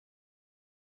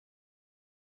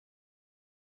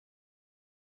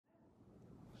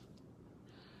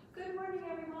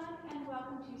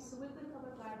Sewickley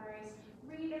Public Library's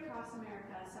Read Across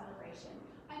America celebration.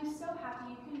 I'm so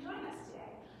happy you can join us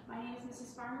today. My name is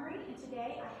Mrs. Farmery, and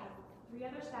today I have 3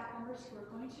 other staff members who are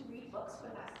going to read books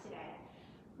with us today.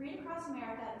 Read Across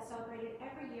America is celebrated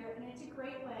every year, and it's a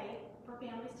great way for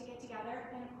families to get together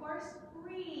and, of course,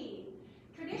 read.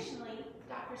 Traditionally,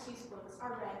 Dr. Seuss books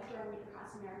are read during Read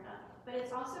Across America, but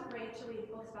it's also great to read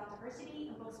books about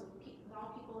diversity and books with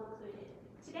all people included.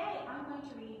 Today, I'm going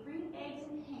to read Green Eggs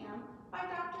and Ham by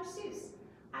Dr. Seuss.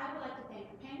 I would like to thank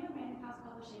Penguin Random House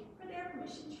Publishing for their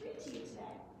permission to read to you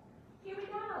today. Here we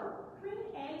go.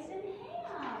 Green Eggs and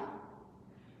Ham.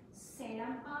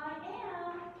 Sam, I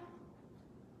am.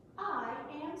 I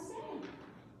am Sam.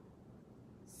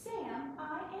 Sam,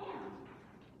 I am.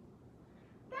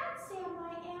 That's Sam,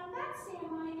 I am. That's Sam,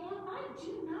 I am. I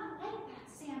do not like that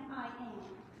Sam, I am.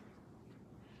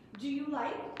 Do you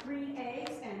like green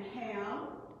eggs and ham?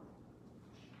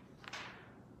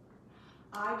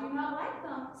 I do not like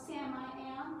them, Sam, I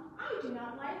am. I do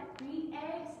not like green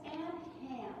eggs and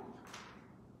ham.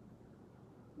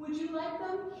 Would you like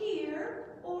them here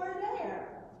or there?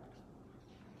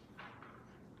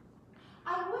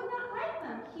 I would not like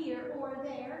them here or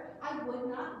there. I would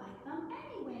not like them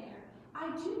anywhere. I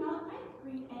do not like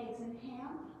green eggs and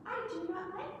ham. I do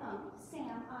not like them,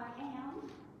 Sam, I am.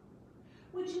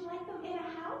 Would you like them in a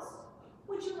house?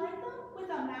 Would you like them with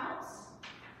a mouse?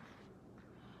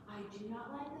 I do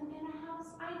not like them in a house.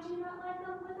 I do not like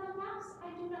them with a mouse. I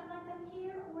do not like them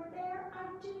here or there. I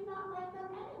do not like them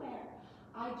anywhere.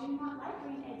 I do not like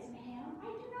green eggs and ham.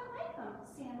 I do not like them,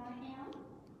 Sam, I am.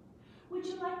 Would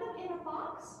you like them in a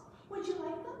box? Would you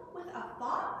like them with a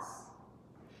fox?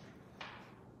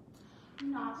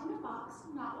 Not in a box,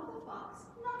 not with a fox,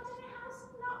 not in a house,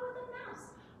 not with a mouse.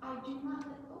 I do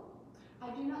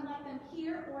not like them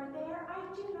here or there. I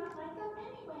do not like them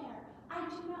anywhere. I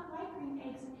do not like green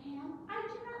eggs and ham. I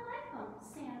do not like them,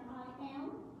 Sam, I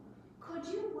am. Would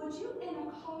you, in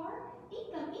a car?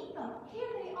 Eat them, here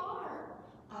they are.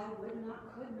 I would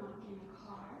not, could not in a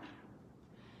car.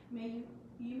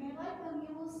 You may like them,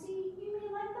 you will see. You may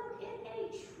like them in a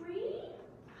tree?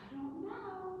 I don't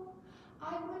know.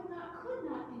 I would not, could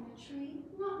not in a tree,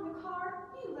 not in a car,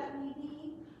 you let me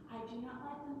be. I do not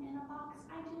like them in a box,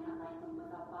 I do not like them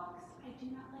with a fox, I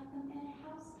do not like them in a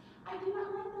house, I do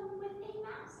not like them with a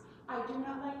mouse. I do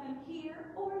not like them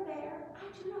here or there, I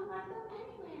do not like them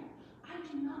anywhere. I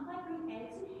do not like green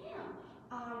eggs and ham.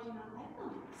 I do not like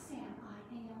them, Sam, I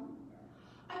am.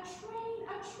 A train,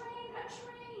 a train, a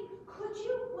train.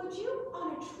 Would you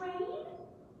on a train?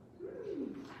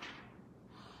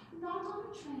 Not on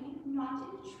a train, not in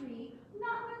a tree,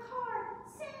 not in a car.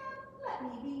 Sam, let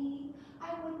me be.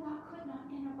 I would not, could not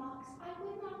in a box. I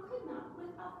would not, could not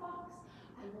with a fox.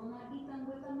 I will not eat them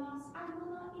with a mouse. I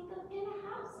will not eat them in a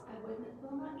house. I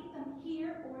will not eat them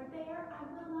here or there. I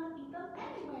will not eat them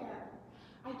anywhere.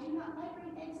 I do not like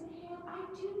green eggs and ham. I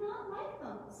do not like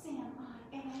them, Sam,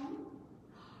 I am.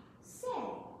 Say,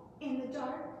 in the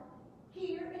dark,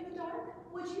 here in the dark,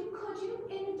 would you, could you,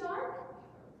 in the dark?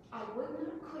 I would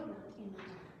not, could not in the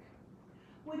dark.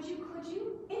 Would you, could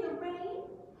you, in the rain?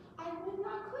 I would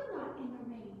not, could not in the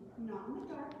rain. Not in the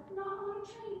dark, not on a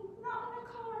train, not in a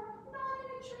car, not in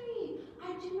a tree.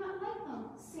 I do not like them,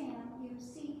 Sam, you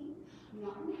see.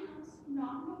 Not in a house,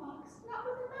 not in a box, not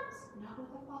with a mouse, not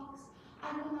with a fox.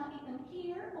 I will not eat them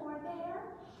here or there.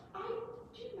 I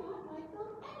do not like them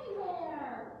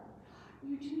anywhere.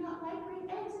 You do not like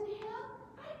green eggs and ham?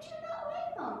 I do not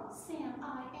like them, Sam,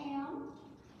 I am.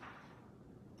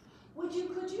 Would you,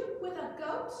 could you, with a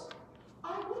goat?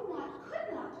 I would not,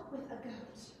 could not with a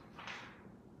goat.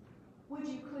 Would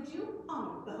you, could you, on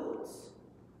a boat?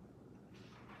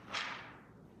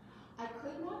 I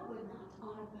could not, would not,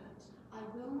 on a boat. I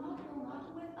will not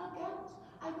with a goat.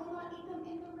 I will not eat them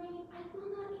in the rain. I will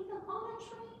not eat them on a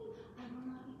train. I will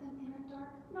not eat them in a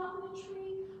dark, not in a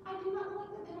tree. I do not like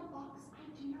them in a box. I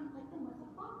do not like them with a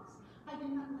fox. I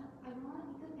will not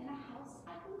eat them in a house.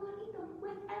 I will not eat them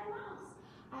with a mouse.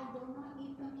 I will not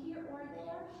eat them here or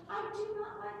there. I do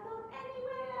not like them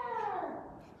anywhere.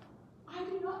 I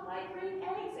do not like green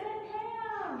eggs and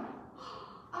ham.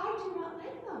 I do not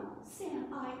like them, Sam,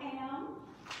 I am.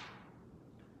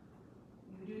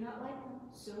 You do not like them,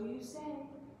 so you say.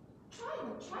 Try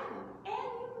them,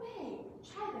 and you may.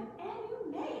 Try them, and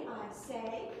you may, I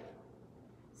say.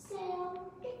 Sam,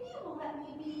 if you will let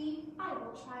me be, I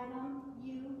will try them,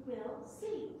 you will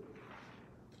see.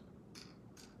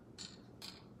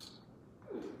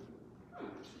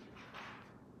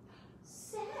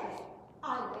 Say,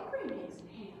 I like green eggs and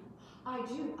ham. I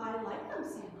do, I like them,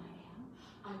 Sam, I am.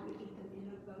 I would eat them in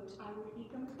a boat. I would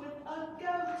eat them with a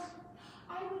goat.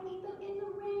 I would eat them in the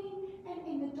rain and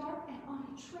in the dark and on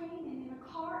a train and in a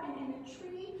car and in a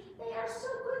tree. They are so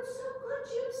good,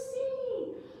 you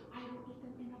see. I will eat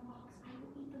them in a box. I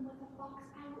will eat them with a fox.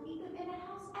 I will eat them in a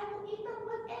house. I will eat them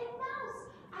with a mouse.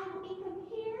 I will eat them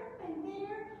here and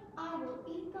there. I will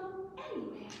eat them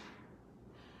anywhere.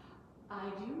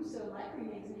 I do so like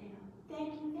green eggs and ham.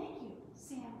 Thank you,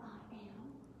 Sam, I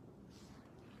am.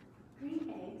 Green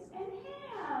eggs and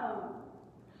ham.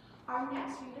 Our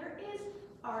next reader is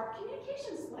our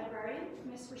communications librarian,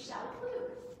 Miss Rochelle Klug.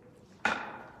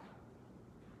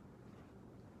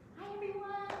 Hi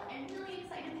everyone, I'm really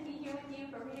excited to be here with you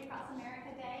for Read Across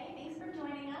America Day. Thanks for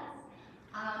joining us.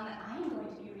 I'm going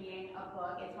to be reading a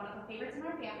book. It's one of the favorites in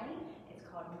our family. It's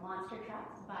called Monster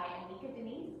Trucks by Anika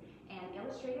Denise and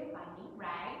illustrated by Nate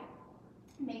Ragg.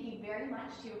 Thank you very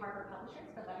much to Harper Publishers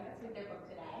for letting us read their book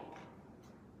today.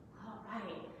 All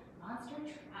right, Monster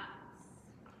Trucks.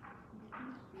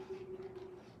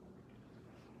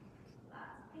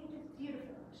 Lots of pages,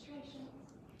 beautiful illustrations.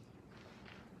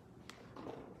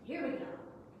 Here we go.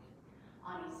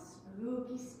 On a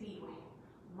spooky speedway,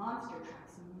 monster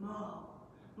trucks mow.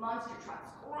 Monster trucks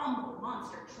grumble.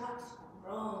 Monster trucks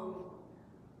groan.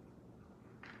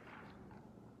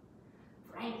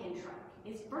 Frankentruck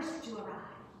is first to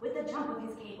arrive with the jump of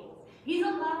his cables. He's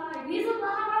alive! He's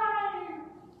alive!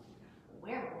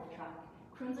 Werewolf truck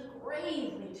croons a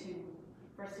gravely tune.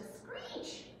 First a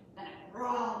screech, then a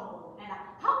growl, and a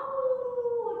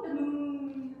howl at the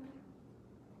moon.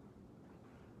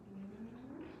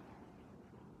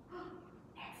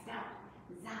 Next up,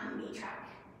 zombie truck.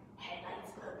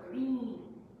 Headlights glow green,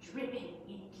 dripping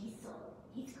in diesel.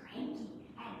 He's cranky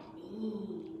and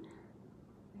mean.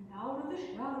 And out of the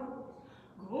shadows,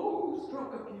 Ghost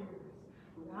Truck appears,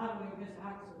 rattling his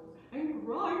axles and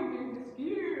grinding his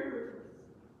gears.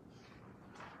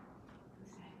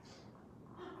 Who's next?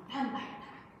 Vampire Truck.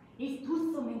 He's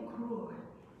toothsome and cruel.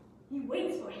 He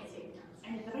waits for his victims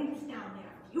and drinks down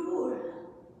their fuel.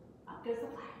 Up goes the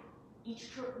flag. Each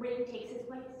rig takes his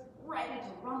place, ready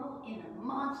to rumble in the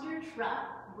monster truck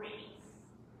race.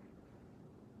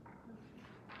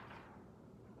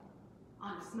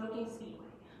 On a smoking speedway,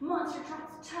 monster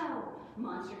trucks tow,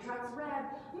 monster trucks rev,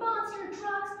 monster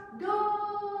trucks go!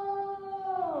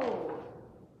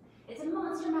 It's a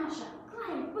monster mashup,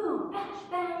 clang, boom, bash,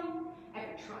 bang.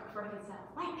 Every truck for himself,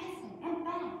 like piston and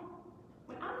bang.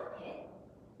 When out of the pit,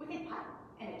 with a puff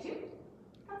and a toot,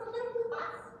 comes a little blue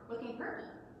bus, looking perky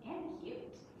and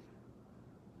cute.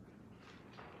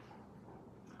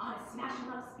 On a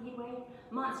smash-em-up speedway,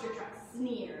 monster trucks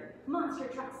sneer, monster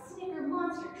trucks snicker,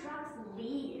 monster trucks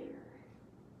leer.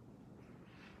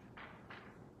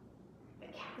 The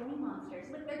cackling monsters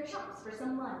lick their chops for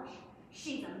some lunch.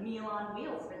 She's a meal on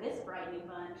wheels for this bright new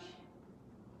bunch.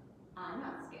 I'm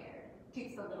not scared,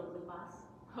 toots the little blue bus.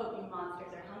 Hope you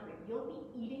monsters are hungry. You'll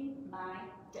be eating my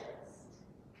dust.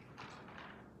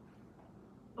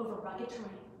 Over rugged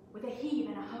terrain, with a heave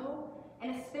and a hoe,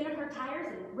 and a spin of her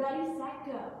tires and ready, set,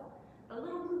 go. The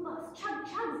little blue bus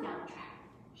chugs down the track.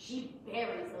 She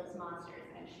buries those monsters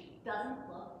and she doesn't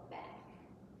look back.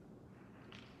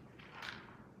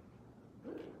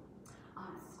 Ooh. On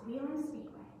a squealing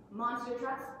speedway, monster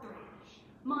trucks thrash.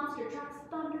 Monster trucks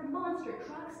thunder, monster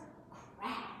trucks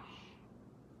crash.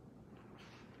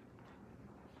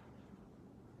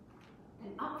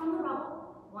 And up from the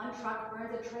rubble, one truck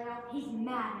burns a trail. He's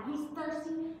mad and he's thirsty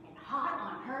and hot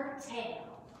on her tail.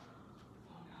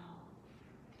 Oh no.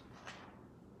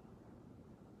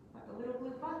 But the little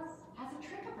blue bus has a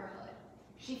trick up her hood.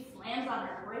 She slams on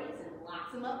her brakes and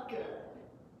locks him up good.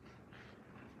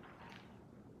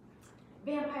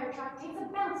 Vampire truck takes a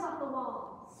bounce off the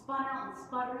wall. Spun out and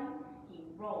sputtering, he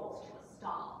rolls to a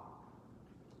stall.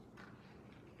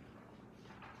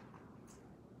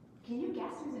 Can you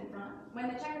guess who's in front when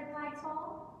the checkered flags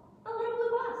fall? The little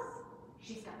blue bus.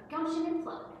 She's got gumption and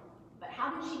pluck. But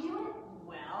how did she do it?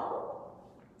 Well,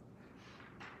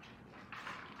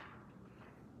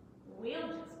 we'll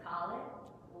just call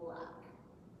it luck.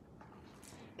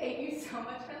 Thank you so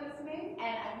much for listening,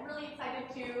 and I'm really excited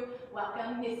to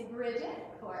welcome Miss Bridget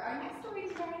for our next story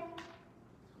today.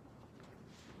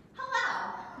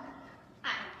 Hello!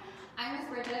 Hi, I'm Miss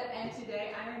Bridget, and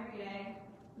today I'm reading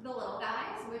The Little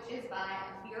Guys, which is by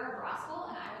Vera Broskell,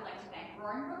 and I would like to thank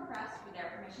Roaring Brook Press for their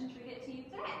permission to read it to you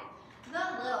today.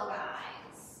 The Little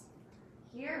Guys.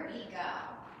 Here we go.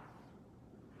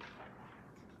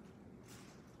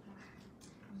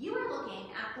 You are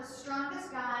looking at the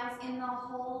strongest guys in the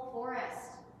whole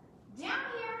forest, down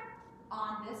here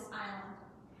on this island.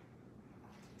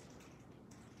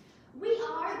 We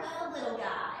are the little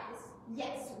guys.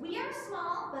 Yes, we are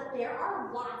small, but there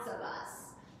are lots of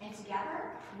us. And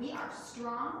together, we are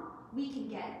strong. We can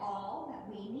get all that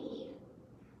we need.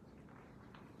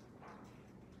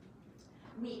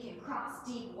 We can cross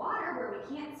deep water where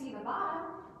we can't see the bottom,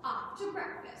 off to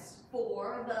breakfast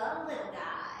for the little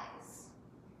guys.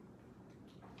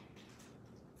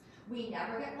 We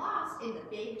never get lost in the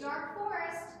big dark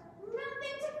forest.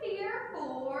 Nothing to fear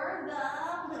for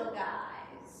the little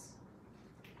guys.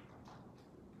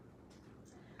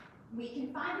 We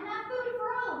can find enough food for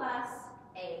all of us.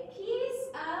 A piece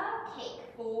of cake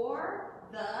for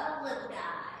the little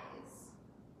guys.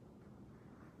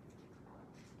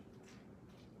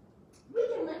 We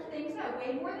can lift things that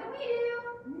weigh more than we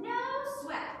do. No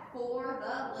sweat for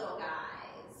the little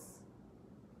guys.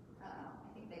 Uh-oh,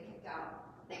 I think they kicked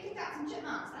out some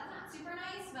chipmunks. That's not super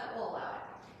nice, but we'll allow it.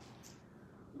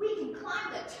 We can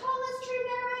climb the tallest tree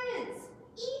there is.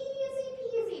 Easy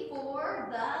peasy for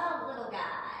the little guys.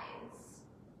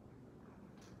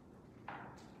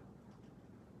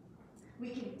 We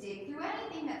can dig through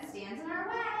anything that stands in our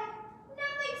way.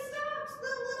 Nothing stops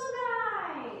the little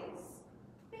guys.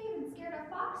 They even scared a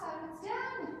fox out of its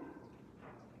den.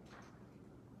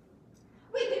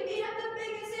 We can beat up the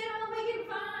biggest animal we can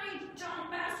find. Don't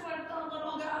mess with the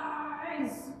little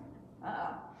guys.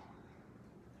 Uh-oh.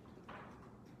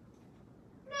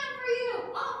 Not for you,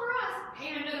 all for us.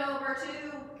 Hand it over to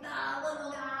the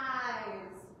little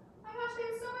guys. My gosh, they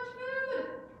have so much food.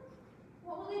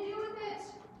 What will they do with it?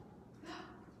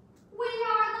 We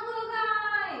are the little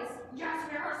guys. Yes,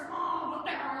 we are small, but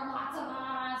there are lots of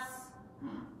us. Oh,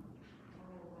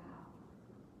 wow.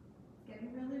 It's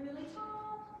getting really, really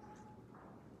tall.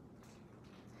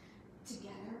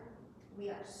 Together, we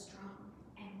are strong,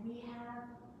 and we have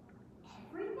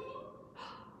everything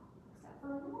except for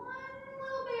one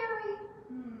little berry.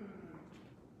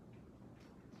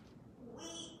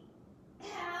 We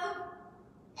have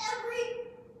everything.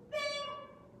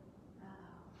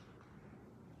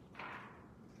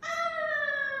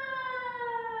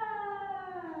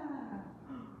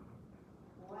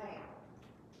 Boy.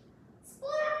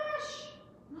 Splash!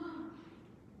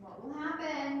 What will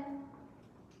happen?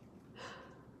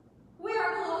 We are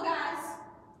the little guys.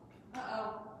 Uh-oh.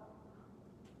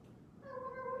 I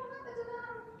wonder what will happen to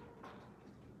them.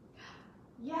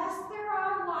 Yes, there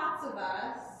are lots of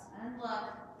us. And look,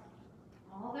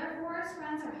 all their forest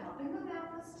friends are helping them out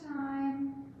this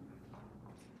time.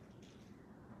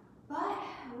 But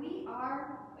we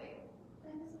are, wait,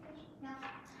 did I miss a fish? No.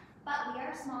 But we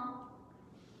are small.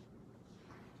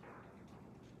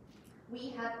 We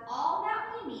have all that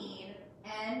we need,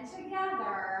 and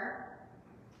together,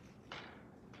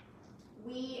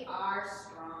 we are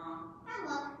strong. And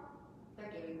look,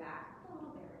 they're giving back a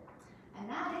little bit. And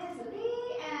that is the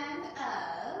end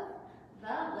of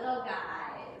the little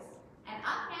guys. And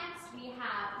up next, we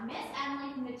have Miss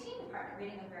Emily from the teen department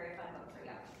reading a very fun book for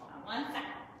you. Hold on one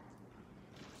second.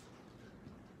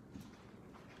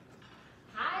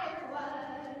 Hi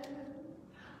everyone!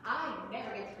 I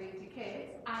never get to read to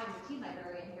kids. I'm the teen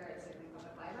librarian here at Sewickley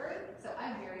Public Library, so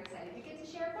I'm very excited to get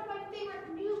to share one of my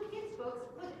favorite new kids books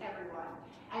with everyone.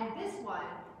 And this one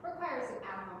requires some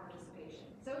at-home participation.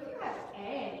 So if you have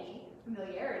any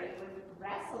familiarity with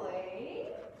wrestling,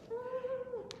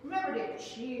 remember to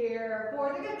cheer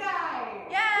for the good guy.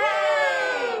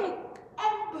 Yay!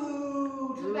 And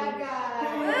boo to the bad guy.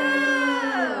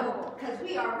 Because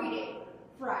we are reading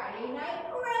Friday Night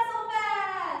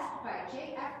WrestleFest by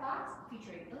J.F. Fox,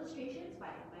 featuring illustrations by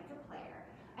Micah Player.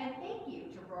 And thank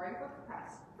you to Roaring Brook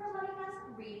Press for letting us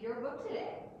read your book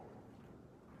today.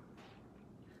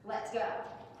 Let's go.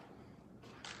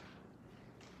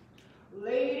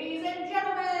 Ladies and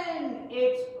gentlemen,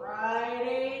 it's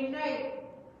Friday night.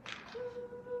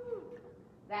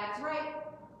 That's right,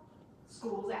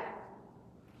 school's out.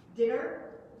 Dinner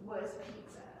was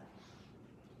pizza.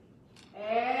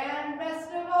 And best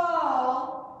of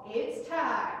all, it's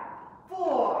time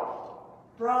for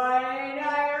Friday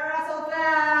Night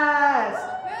WrestleFest!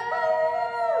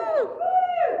 Woo!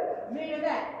 Woo! Main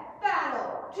event, battle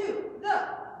to the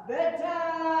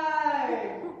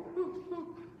bedtime!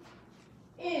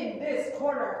 In this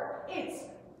corner, it's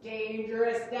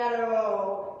Dangerous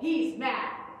Dado. He's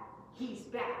mad, he's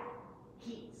bad,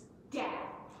 he's dad.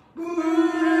 Boo!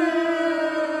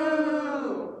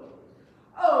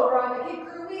 Over on the Kid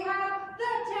Crew, we have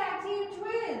the Tag Team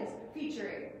Twins,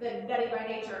 featuring the Nutty by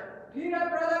Nature Peanut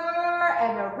Brother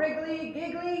and the Wriggly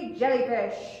Giggly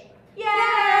Jellyfish. Yay!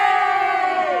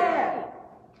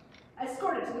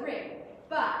 Escorted to the ring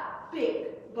by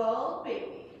Big Bull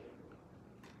Baby.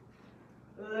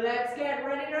 Let's get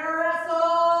ready to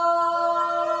wrestle!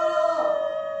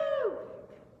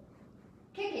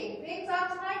 Kicking things off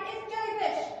tonight is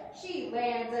Jellyfish. She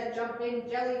lands a jumping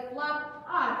jelly flop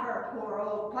on her poor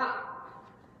old pop.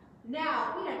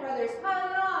 Now Peanut Brother's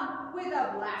piling on with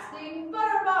a blasting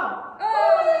butter bomb.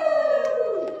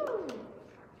 Oh!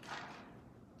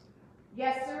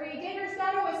 Yes, sirree, Danger's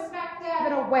Shadow is smack dab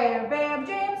in a wham bam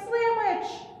jam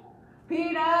sandwich.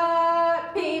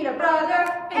 Peanut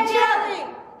Brother, and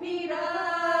jelly.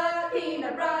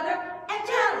 Peanut Brother, and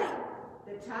jelly.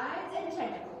 The tides and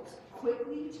tentacles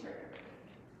quickly turn.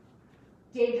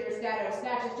 Dangerous Shadow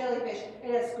snatches jellyfish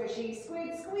in a squishy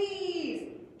squid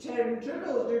squeeze.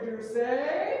 Tentacles, did you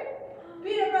say?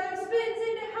 Peanut Brother spins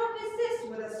in to help assist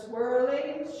with a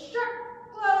swirling shark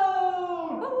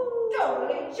clone.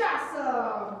 Totally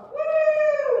jawsome.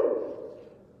 Woo!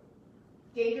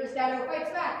 Dangerous Shadow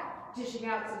fights back, dishing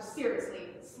out some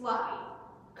seriously sloppy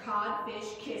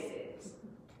codfish kisses.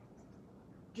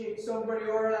 Did somebody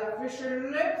order that fish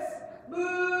and lips?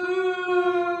 Boo!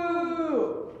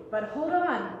 But hold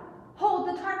on. Hold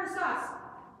the tartar sauce.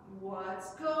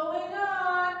 What's going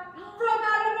on? From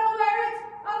out of nowhere, it's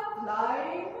a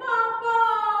flying mom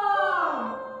bomb!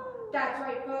 That's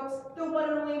right, folks. The one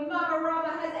and only Mama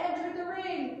Rama has entered the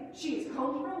ring. She's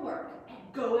home from work and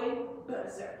going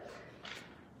berserk.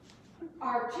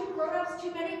 Are 2 grown-ups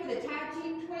too many for the tag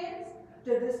team twins?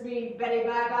 Does this mean Betty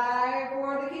bye-bye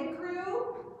for the kid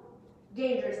crew?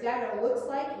 Dangerous Dado looks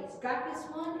like he's got this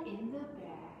one in the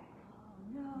bag.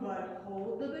 Oh, no. But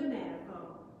hold the banana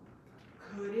phone.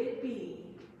 Could it be?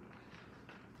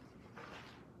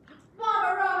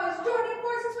 Mama Rama's joining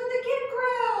forces with the kid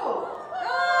crew!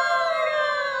 Oh,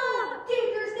 no!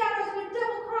 Dangerous Dado's been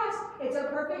double-crossed. It's a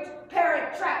perfect parent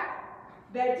trap.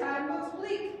 Bedtime looks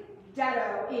bleak.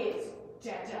 Dado is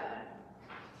dead.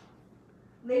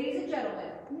 Ladies and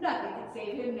gentlemen, nothing can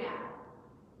save him now.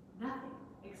 Nothing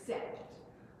except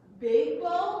Big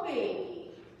Ball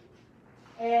Baby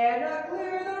and a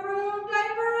clear the room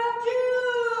diaper of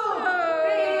June.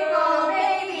 Big Ball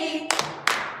Baby,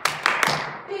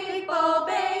 Big Ball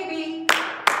Baby.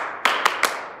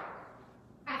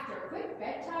 After a quick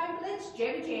bedtime blitz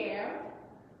jam,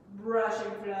 brush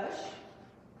and flush,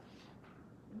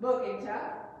 book and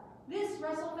tuck, this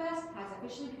WrestleFest has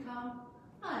officially become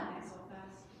a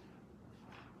Nestlefest.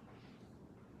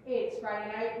 It's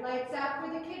Friday night, lights out for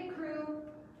the kid crew.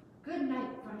 Good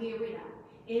night from the arena.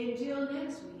 Until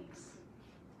next week's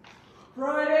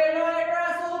Friday Night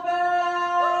WrestleFest!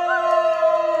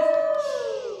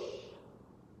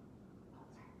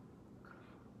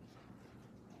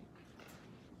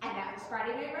 And that was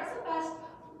Friday Night WrestleFest.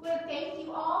 Well, thank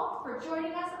you all for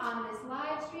joining us on this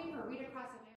live stream for Read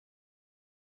Across